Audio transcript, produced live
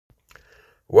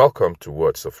Welcome to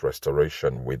Words of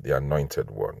Restoration with the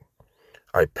Anointed One.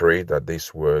 I pray that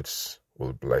these words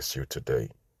will bless you today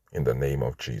in the name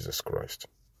of Jesus Christ.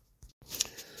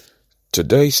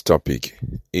 Today's topic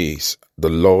is the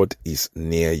Lord is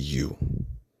near you.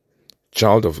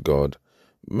 Child of God,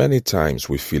 many times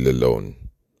we feel alone,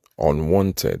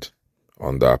 unwanted,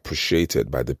 underappreciated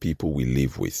by the people we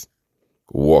live with,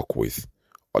 work with,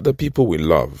 or the people we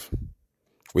love.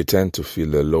 We tend to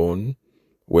feel alone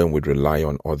when we rely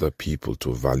on other people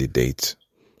to validate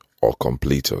or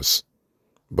complete us.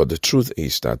 But the truth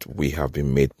is that we have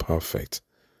been made perfect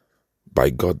by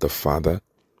God the Father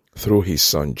through His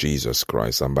Son Jesus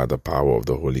Christ and by the power of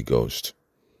the Holy Ghost.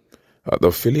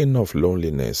 The feeling of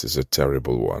loneliness is a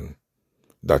terrible one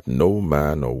that no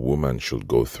man or woman should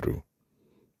go through.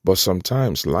 But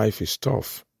sometimes life is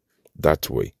tough that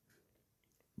way.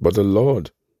 But the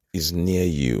Lord is near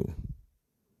you.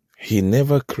 He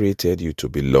never created you to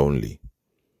be lonely.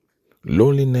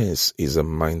 Loneliness is a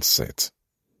mindset.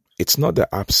 It's not the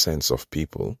absence of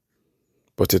people,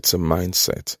 but it's a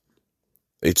mindset.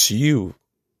 It's you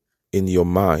in your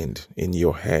mind, in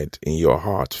your head, in your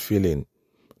heart, feeling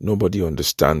nobody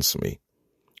understands me,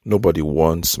 nobody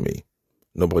wants me,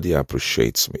 nobody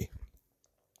appreciates me.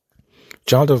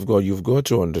 Child of God, you've got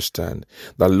to understand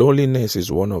that loneliness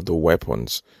is one of the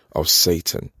weapons of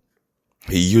Satan.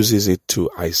 He uses it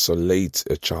to isolate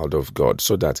a child of God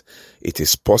so that it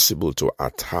is possible to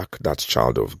attack that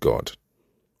child of God.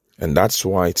 And that's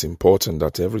why it's important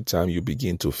that every time you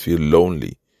begin to feel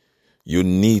lonely, you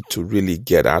need to really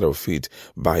get out of it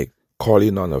by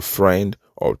calling on a friend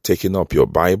or taking up your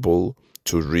Bible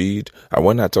to read. And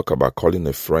when I talk about calling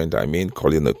a friend, I mean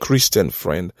calling a Christian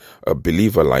friend, a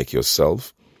believer like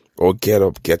yourself, or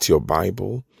get your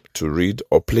Bible to read,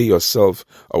 or play yourself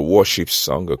a worship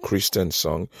song, a Christian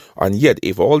song. And yet,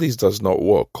 if all this does not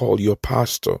work, call your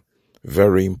pastor.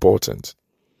 Very important.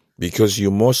 Because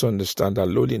you must understand that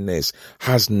loneliness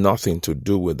has nothing to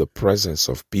do with the presence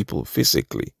of people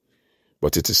physically,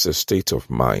 but it is a state of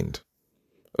mind.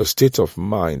 A state of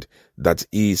mind that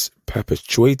is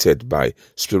perpetuated by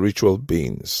spiritual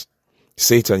beings.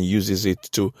 Satan uses it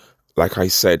to, like I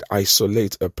said,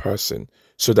 isolate a person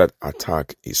so that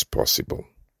attack is possible.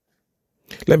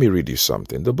 Let me read you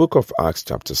something. The book of Acts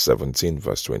chapter 17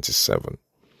 verse 27.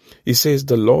 It says,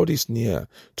 the Lord is near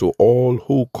to all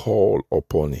who call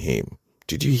upon Him.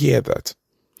 Did you hear that?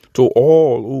 To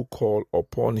all who call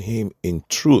upon Him in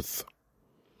truth.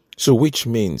 So which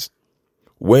means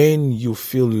when you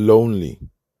feel lonely,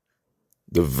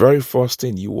 the very first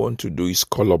thing you want to do is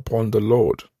call upon the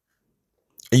Lord.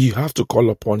 And you have to call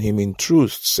upon Him in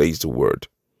truth, says the word.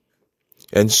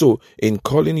 And so, in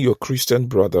calling your Christian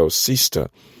brother or sister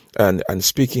and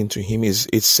speaking to him,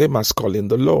 it's same as calling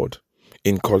the Lord.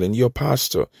 In calling your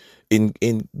pastor, in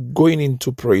going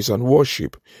into praise and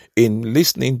worship, in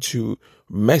listening to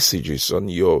messages on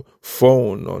your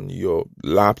phone, on your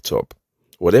laptop,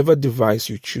 whatever device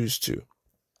you choose to.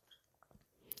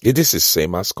 It is the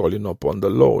same as calling upon the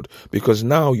Lord, because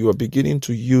now you are beginning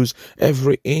to use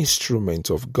every instrument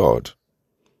of God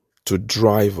to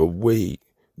drive away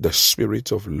the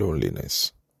spirit of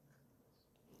loneliness.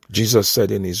 Jesus said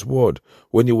in His word,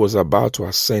 when He was about to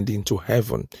ascend into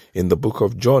heaven, in the book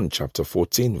of John chapter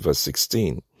 14 verse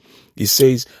 16, He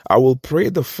says, I will pray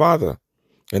the Father,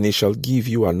 and He shall give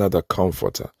you another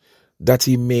comforter, that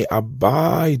He may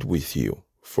abide with you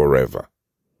forever.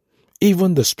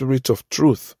 Even the Spirit of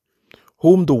truth,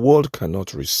 whom the world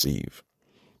cannot receive,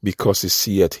 because it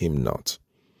seeth Him not,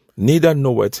 neither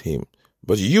knoweth Him,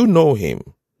 but you know Him.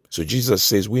 So Jesus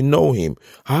says we know Him.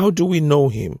 How do we know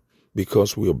Him?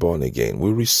 Because we are born again.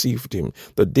 We received Him.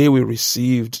 The day we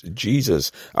received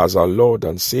Jesus as our Lord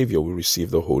and Savior, we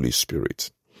received the Holy Spirit.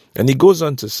 And He goes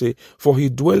on to say, for He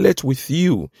dwelleth with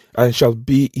you and shall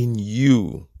be in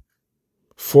you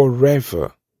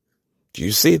forever. Do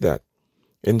you see that?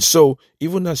 And so,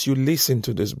 even as you listen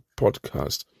to this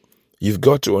podcast, you've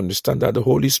got to understand that the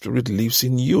Holy Spirit lives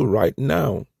in you right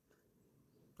now.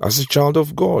 As a child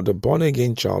of God, a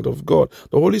born-again child of God,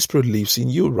 the Holy Spirit lives in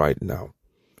you right now.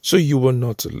 So you are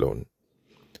not alone.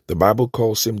 The Bible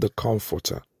calls Him the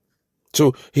Comforter.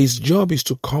 So His job is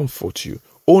to comfort you,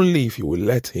 only if you will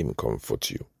let Him comfort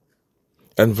you.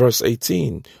 And verse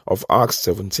 18 of Acts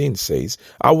 17 says,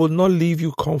 I will not leave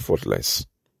you comfortless.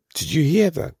 Did you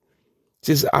hear that? It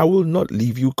says, I will not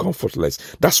leave you comfortless.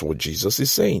 That's what Jesus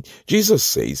is saying. Jesus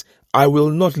says, I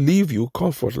will not leave you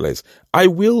comfortless. I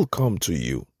will come to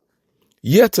you.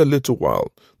 Yet a little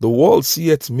while, the world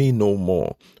seeth me no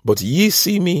more, but ye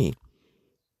see me.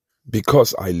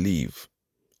 Because I live,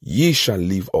 ye shall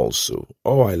live also.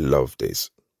 Oh, I love this.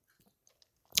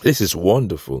 This is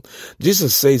wonderful.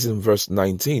 Jesus says in verse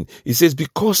 19, he says,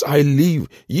 because I live,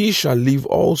 ye shall live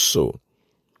also.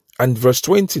 And verse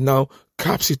 20 now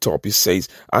caps it up. It says,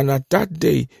 and at that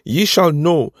day ye shall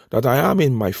know that I am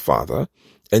in my Father,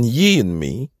 and ye in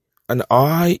me, and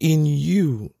I in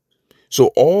you. So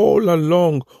all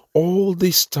along, all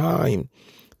this time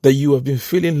that you have been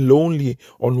feeling lonely,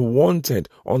 unwanted,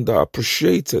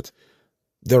 underappreciated,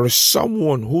 there is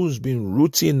someone who's been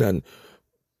rooting and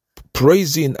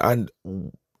praising and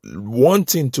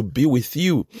wanting to be with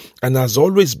you and has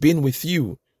always been with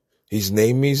you. His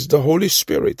name is the Holy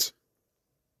Spirit.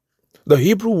 The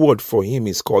Hebrew word for him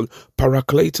is called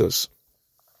Parakletos.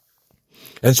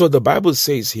 And so the Bible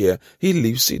says here, he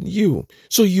lives in you.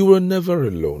 So you are never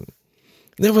alone.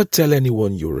 Never tell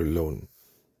anyone you're alone.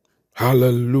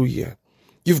 Hallelujah.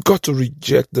 You've got to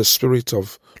reject the spirit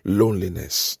of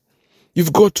loneliness.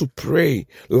 You've got to pray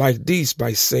like this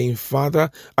by saying,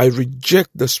 Father, I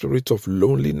reject the spirit of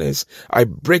loneliness. I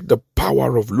break the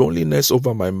power of loneliness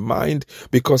over my mind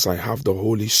because I have the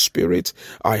Holy Spirit.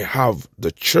 I have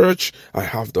the church. I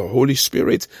have the Holy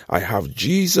Spirit. I have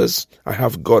Jesus. I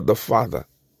have God the Father.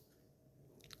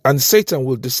 And Satan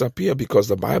will disappear because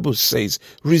the Bible says,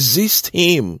 resist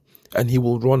him and he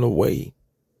will run away.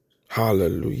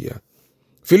 Hallelujah.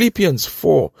 Philippians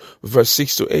 4 verse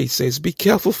 6 to 8 says, be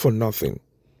careful for nothing,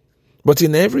 but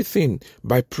in everything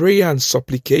by prayer and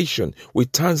supplication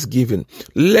with thanksgiving,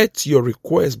 let your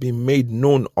requests be made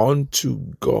known unto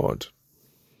God.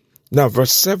 Now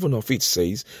verse 7 of it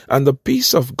says, and the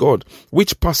peace of God,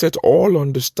 which passeth all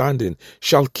understanding,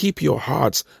 shall keep your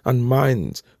hearts and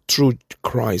minds through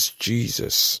Christ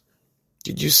Jesus.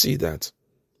 Did you see that?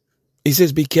 He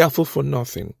says, be careful for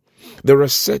nothing. There are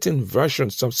certain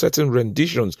versions, some certain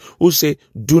renditions who say,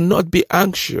 do not be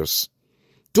anxious.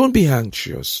 Don't be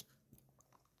anxious.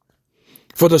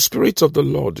 For the Spirit of the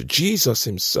Lord, Jesus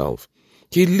himself,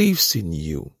 he lives in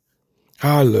you.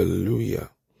 Hallelujah.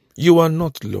 You are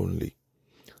not lonely.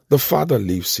 The Father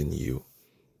lives in you.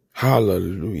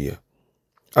 Hallelujah.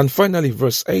 And finally,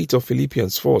 verse 8 of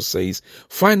Philippians 4 says,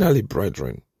 finally,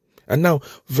 brethren. And now,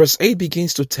 verse 8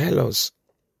 begins to tell us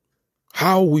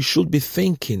how we should be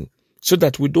thinking so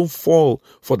that we don't fall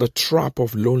for the trap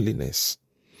of loneliness.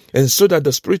 And so that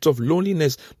the spirit of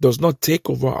loneliness does not take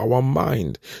over our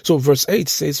mind. So verse 8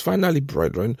 says, finally,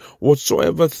 brethren,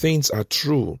 whatsoever things are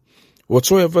true,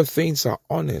 whatsoever things are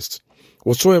honest,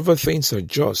 whatsoever things are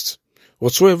just,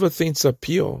 whatsoever things are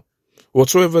pure,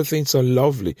 whatsoever things are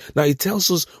lovely. Now it tells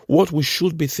us what we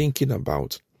should be thinking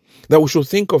about. That we should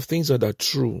think of things that are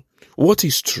true. What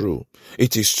is true?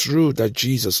 It is true that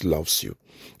Jesus loves you.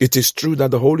 It is true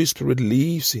that the Holy Spirit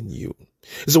lives in you.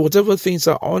 So whatever things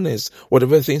are honest,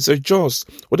 whatever things are just,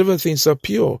 whatever things are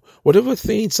pure, whatever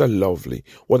things are lovely,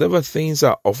 whatever things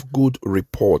are of good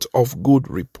report,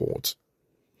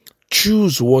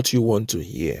 choose what you want to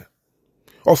hear.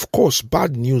 Of course,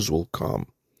 bad news will come,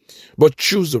 but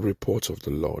choose the report of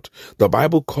the Lord. The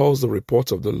Bible calls the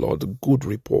report of the Lord a good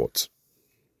report.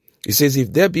 It says,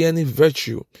 if there be any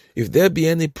virtue, if there be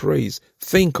any praise,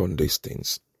 think on these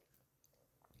things.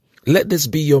 Let this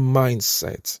be your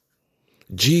mindset.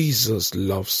 Jesus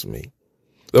loves me.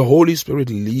 The Holy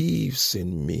Spirit lives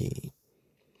in me.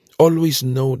 Always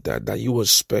know that you are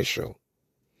special.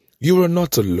 You are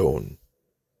not alone.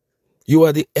 You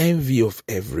are the envy of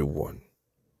everyone.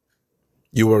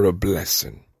 You are a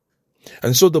blessing.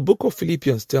 And so the book of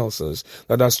Philippians tells us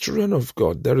that as children of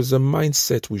God, there is a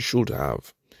mindset we should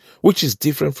have, which is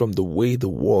different from the way the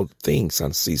world thinks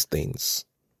and sees things.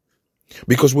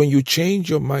 Because when you change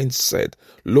your mindset,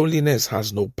 loneliness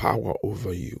has no power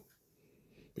over you.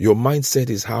 Your mindset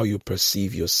is how you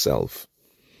perceive yourself.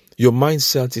 Your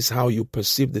mindset is how you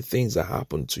perceive the things that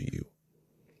happen to you.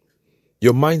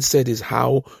 Your mindset is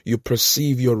how you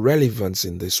perceive your relevance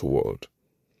in this world.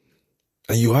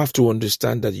 And you have to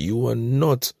understand that you are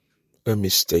not a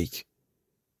mistake.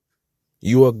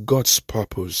 You are God's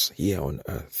purpose here on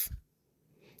earth.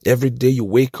 Every day you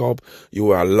wake up, you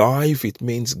are alive. It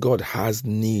means God has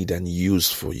need and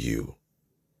use for you.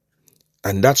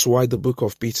 And that's why the book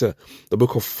of 1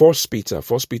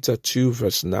 Peter 2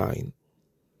 verse 9,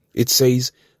 it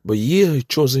says, but ye are a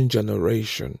chosen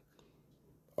generation,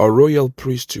 a royal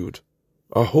priesthood,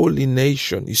 a holy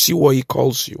nation. You see what he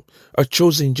calls you, a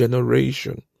chosen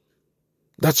generation.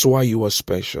 That's why you are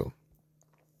special.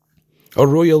 A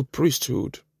royal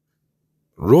priesthood.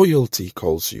 Royalty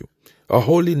calls you. a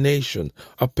holy nation,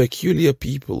 a peculiar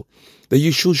people, that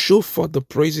you should show forth the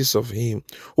praises of him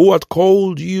who hath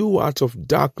called you out of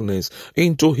darkness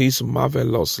into his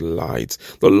marvelous light.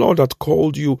 The Lord hath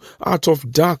called you out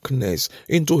of darkness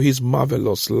into his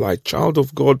marvelous light. Child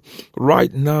of God,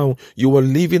 right now you are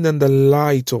living in the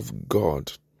light of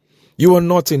God. You are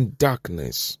not in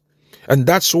darkness. And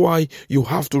that's why you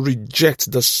have to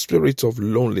reject the spirit of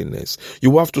loneliness.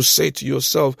 You have to say to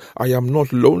yourself, I am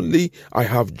not lonely. I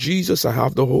have Jesus. I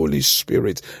have the Holy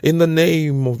Spirit in the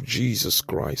name of Jesus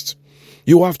Christ.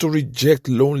 You have to reject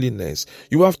loneliness.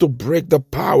 You have to break the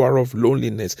power of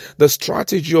loneliness. The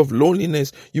strategy of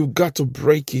loneliness, you got to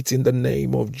break it in the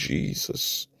name of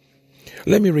Jesus.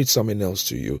 Let me read something else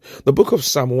to you. The book of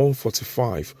Psalm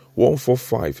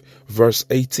 145, verse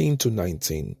 18 to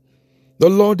 19. The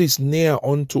Lord is near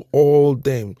unto all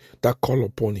them that call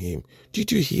upon him.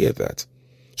 Did you hear that?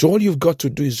 So all you've got to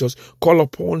do is just call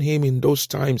upon him in those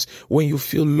times when you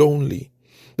feel lonely.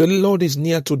 The Lord is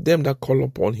near to them that call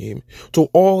upon him, to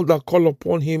all that call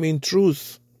upon him in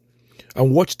truth.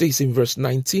 And watch this in verse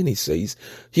 19, he says,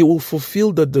 he will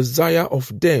fulfill the desire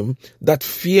of them that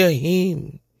fear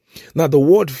him. Now the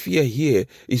word fear here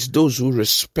is those who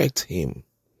respect him.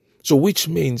 So which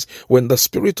means when the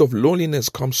spirit of loneliness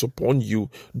comes upon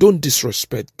you, don't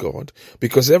disrespect God.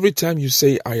 Because every time you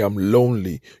say, I am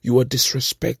lonely, you are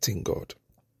disrespecting God.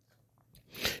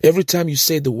 Every time you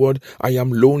say the word, I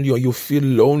am lonely, or you feel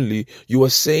lonely, you are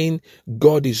saying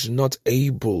God is not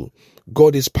able.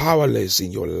 God is powerless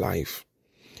in your life.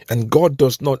 And God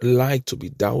does not like to be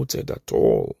doubted at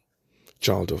all,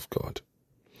 child of God.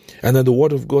 And then the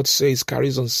word of God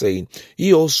carries on saying,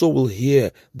 he also will hear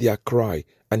their cry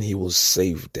and he will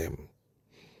save them.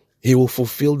 He will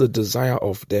fulfill the desire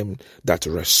of them that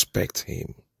respect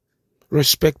him.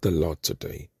 Respect the Lord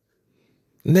today.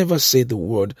 Never say the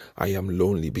word, I am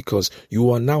lonely, because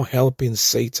you are now helping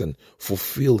Satan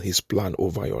fulfill his plan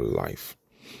over your life.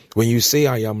 When you say,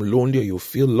 I am lonely, or you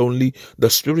feel lonely, the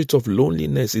spirit of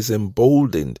loneliness is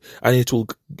emboldened and it will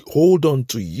hold on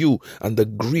to you and the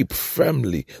grip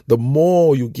firmly. The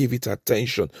more you give it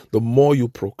attention, the more you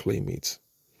proclaim it.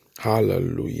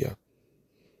 Hallelujah.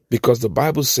 Because the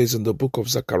Bible says in the book of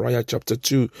Zechariah chapter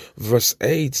 2 verse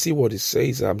 8, see what it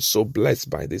says. I'm so blessed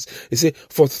by this. It says,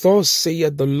 for thus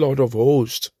saith the Lord of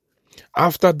hosts,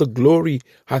 after the glory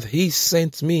hath he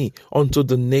sent me unto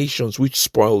the nations which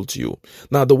spoiled you.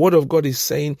 Now the word of God is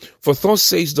saying, for thus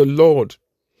says the Lord,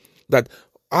 that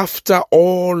after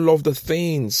all of the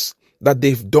things that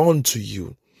they've done to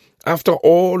you, after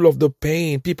all of the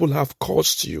pain people have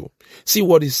caused you, see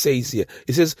what it says here.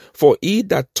 It says, for he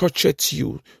that toucheth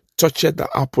you, toucheth the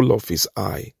apple of his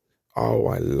eye. Oh,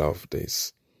 I love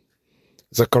this.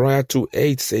 Zechariah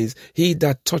 2:8 says, he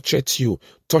that toucheth you,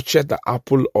 toucheth the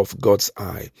apple of God's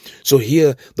eye. So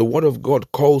here, the word of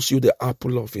God calls you the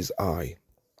apple of his eye.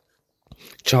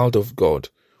 Child of God,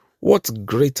 what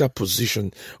greater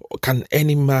position can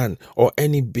any man or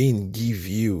any being give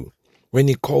you when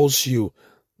he calls you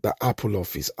the apple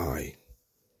of his eye?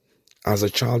 As a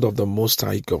child of the Most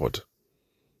High God,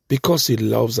 because he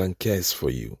loves and cares for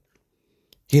you,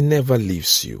 he never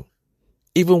leaves you,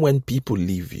 even when people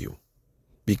leave you,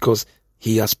 because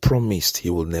he has promised he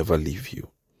will never leave you.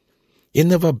 He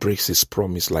never breaks his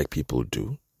promise like people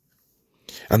do.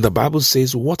 And the Bible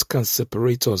says, what can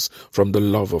separate us from the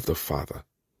love of the Father?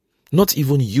 Not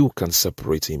even you can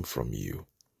separate him from you.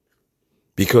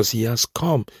 Because he has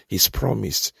come, he's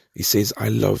promised. He says, I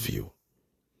love you.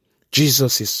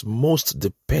 Jesus is most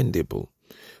dependable,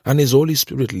 and his Holy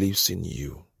Spirit lives in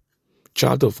you.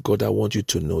 Child of God, I want you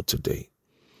to know today,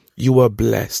 you are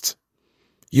blessed.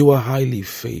 You are highly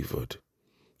favored.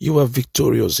 You are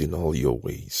victorious in all your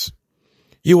ways.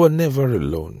 You are never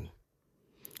alone.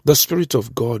 The Spirit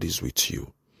of God is with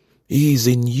you. He is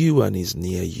in you and is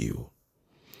near you.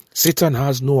 Satan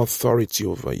has no authority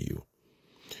over you.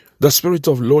 The spirit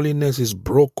of loneliness is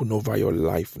broken over your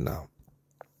life now.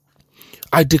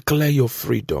 I declare your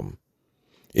freedom.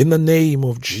 In the name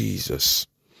of Jesus,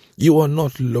 you are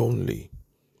not lonely.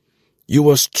 You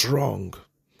are strong.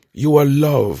 You are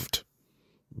loved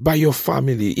by your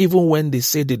family. Even when they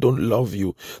say they don't love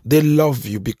you, they love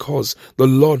you because the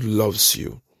Lord loves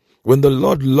you. When the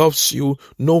Lord loves you,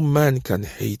 no man can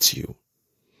hate you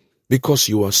because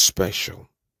you are special.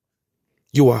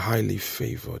 You are highly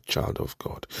favored, child of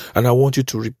God. And I want you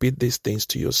to repeat these things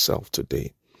to yourself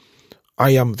today.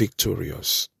 I am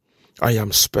victorious. I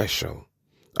am special.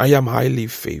 I am highly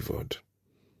favored.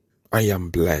 I am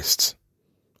blessed.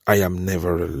 I am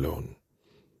never alone.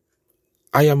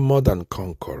 I am more than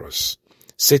conquerors.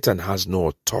 Satan has no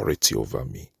authority over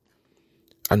me.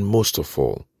 And most of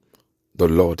all, the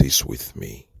Lord is with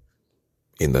me.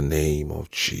 in the name of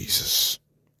Jesus.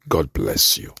 God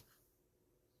bless you.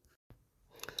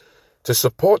 To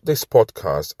support this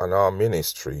podcast and our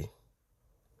ministry,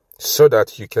 so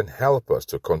that you can help us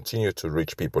to continue to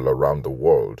reach people around the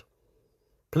world,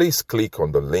 please click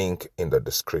on the link in the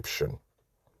description.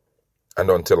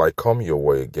 And until I come your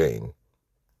way again,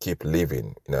 keep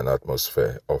living in an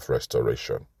atmosphere of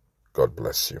restoration. God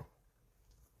bless you.